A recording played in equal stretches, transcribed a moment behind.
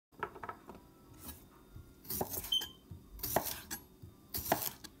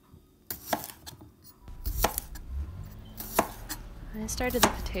I started the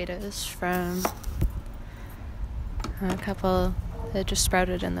potatoes from a couple that just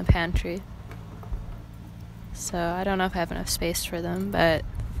sprouted in the pantry. So I don't know if I have enough space for them, but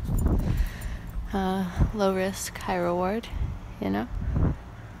low risk, high reward, you know? I've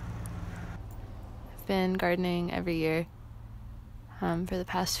been gardening every year for the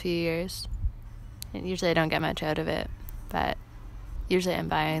past few years. And usually I don't get much out of it, but usually I'm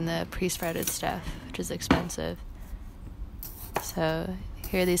buying the pre-sprouted stuff, which is expensive. So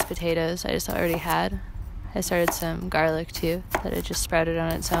here are these potatoes I just already had. I started some garlic too that had just sprouted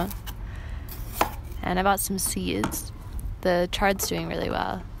on its own. And I bought some seeds. The chard's doing really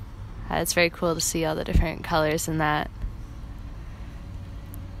well. It's very cool to see all the different colors in that.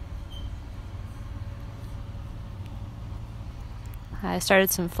 I started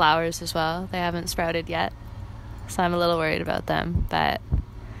some flowers as well. They haven't sprouted yet, so I'm a little worried about them, but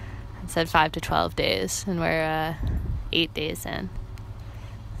it said 5 to 12 days, and we're 8 days in,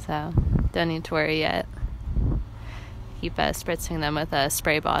 so don't need to worry yet. Keep spritzing them with a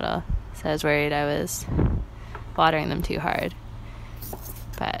spray bottle, so I was worried I was watering them too hard,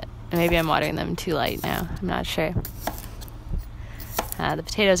 but maybe I'm watering them too light now. I'm not sure. The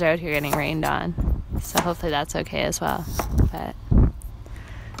potatoes are out here getting rained on, so hopefully that's okay as well, but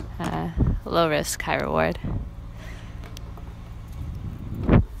low risk, high reward.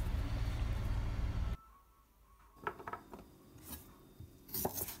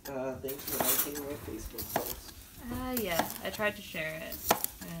 Thanks for liking my Facebook post. Yeah, I tried to share it.